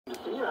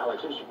you,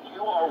 Alex, is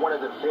you are one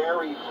of the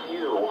very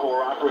few who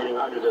are operating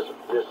under this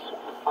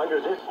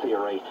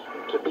theory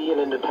to be an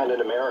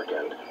independent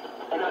American.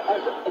 And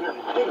in a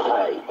big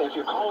way, if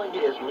you're calling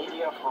it as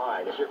media,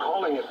 fine. If you're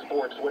calling it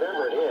sports,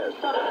 whatever it is,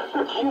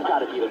 but you've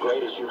got to be the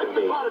greatest you can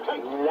be.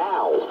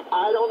 Now,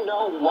 I don't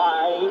know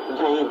why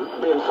they've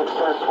been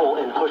successful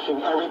in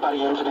pushing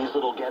everybody into these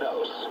little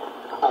ghettos,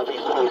 these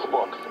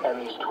Facebooks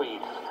and these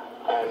tweets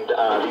and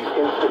these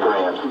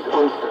Instagrams, these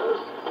Instas.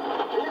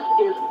 This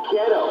is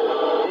ghetto.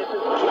 This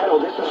is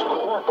ghetto. This is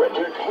corporate.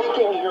 They're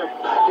taking your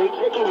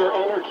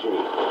energy.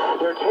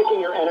 They're taking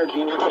your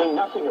energy, and you're getting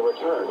nothing in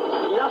return.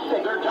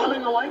 Nothing. They're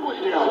dumbing the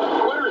language down.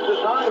 Twitter's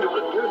designed to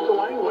reduce the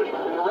language.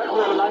 In the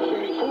referendum of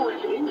 1984,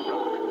 it came so.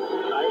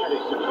 I had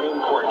a Supreme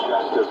Court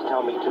justice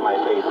tell me to my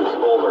face, it's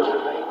over for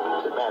me.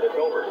 I said, Matt, it's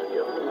over for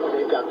you.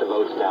 They've got the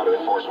votes now to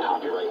enforce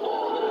copyright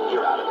law.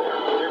 You're out of there.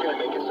 They're going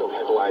to make it so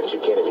headlines you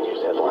can't even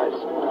use headlines.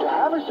 To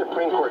have a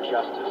Supreme Court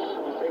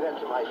justice say that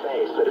to my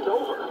face, that it's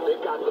over.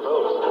 They've got the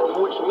votes,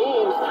 which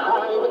means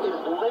time is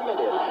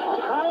limited.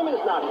 Time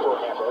is not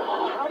forever.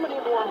 How many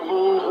more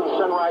moons and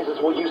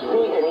sunrises will you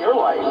see in your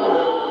life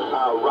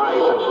rise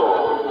and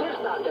fall?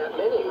 There's not that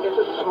many. It's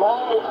a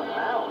small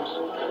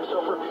amount.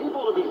 So for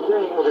people to be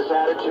saying with this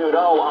attitude,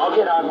 oh, I'll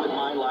get on with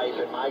my life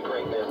and my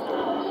greatness,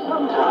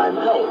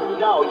 sometime,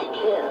 no, you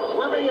can't.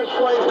 We're being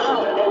enslaved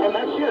now, and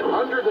that's it.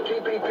 Under the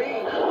TPP,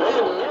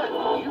 and yet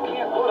you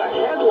can't put a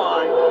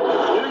headline in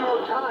the New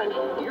York Times.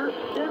 You're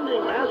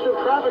sending massive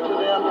traffic to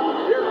them.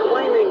 They're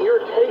claiming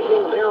you're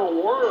taking their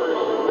word.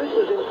 This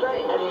is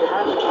insane. And you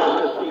have to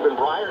just, as Stephen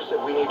Breyer said,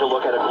 we need to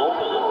look at a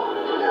global law.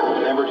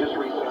 Remember just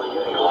recently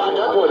getting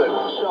locked up with it.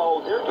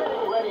 So they're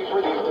getting ready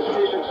for these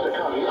decisions to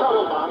come. You thought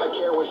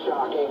Obamacare was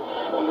shocking.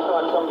 You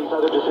thought some of these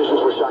other decisions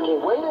were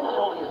shocking. Wait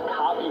until these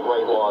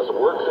copyright laws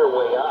work their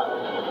way up.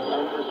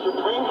 And the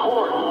Supreme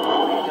Court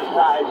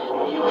decides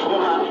you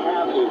cannot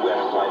have a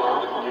website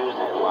with news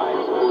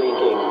headlines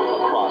linking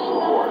across the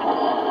board.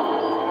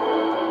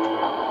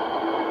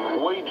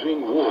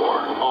 Waging war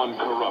on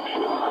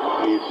corruption.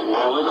 It's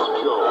Alex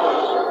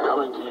Jones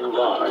coming to you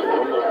live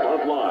from the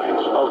front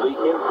lines of the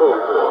info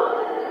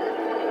war.